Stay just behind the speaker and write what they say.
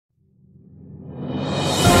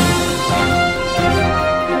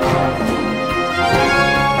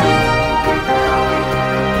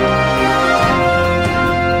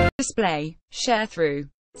Display. Sharethrough.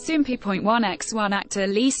 Soompi.1x1 actor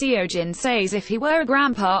Lee Seo Jin says if he were a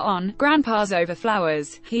grandpa on Grandpa's Over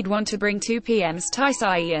Flowers, he'd want to bring 2PM's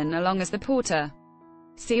Taecyeon along as the porter.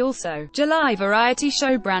 See also. July variety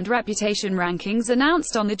show brand reputation rankings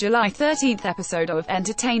announced on the July 13th episode of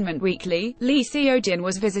Entertainment Weekly. Lee Seo Jin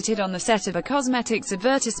was visited on the set of a cosmetics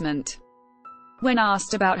advertisement. When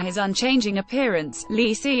asked about his unchanging appearance,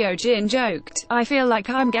 Lee Seo Jin joked, "I feel like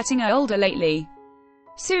I'm getting older lately."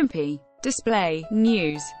 Soompi. Display.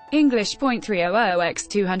 News. English.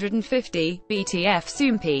 300x250, BTF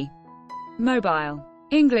Soompi. Mobile.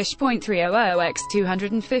 English.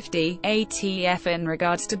 300x250, ATF. In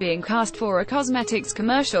regards to being cast for a cosmetics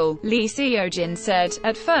commercial, Lee Seo Jin said,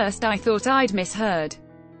 "At first I thought I'd misheard.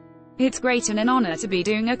 It's great and an honor to be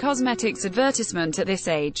doing a cosmetics advertisement at this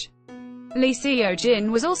age." Lee Seo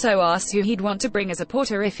Jin was also asked who he'd want to bring as a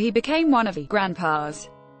porter if he became one of the grandpas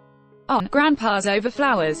on Grandpa's Over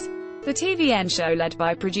Flowers. The TVN show, led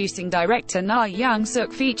by producing director Na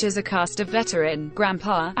Young-suk, features a cast of veteran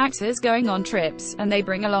grandpa actors going on trips, and they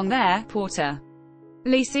bring along their porter,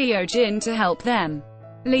 Lee Seo Jin, to help them.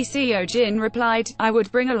 Lee Seo Jin replied, "I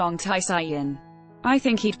would bring along Taecyeon. I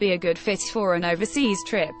think he'd be a good fit for an overseas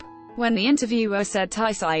trip." When the interviewer said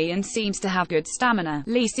Taecyeon seems to have good stamina,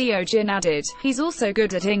 Lee Seo Jin added, "He's also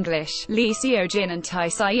good at English." Lee Seo Jin and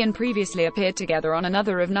Taecyeon previously appeared together on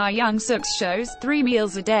another of Na Young-suk's shows, 3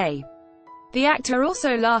 Meals a Day. The actor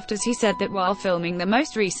also laughed as he said that while filming the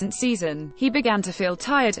most recent season, he began to feel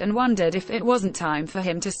tired and wondered if it wasn't time for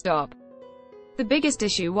him to stop. "The biggest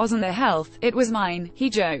issue wasn't their health, it was mine," he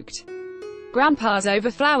joked. Grandpa's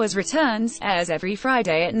Over Flowers returns, airs every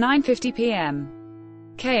Friday at 9:50 p.m.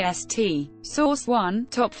 KST. Source 1,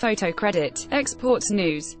 Top Photo Credit, Exports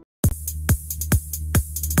News.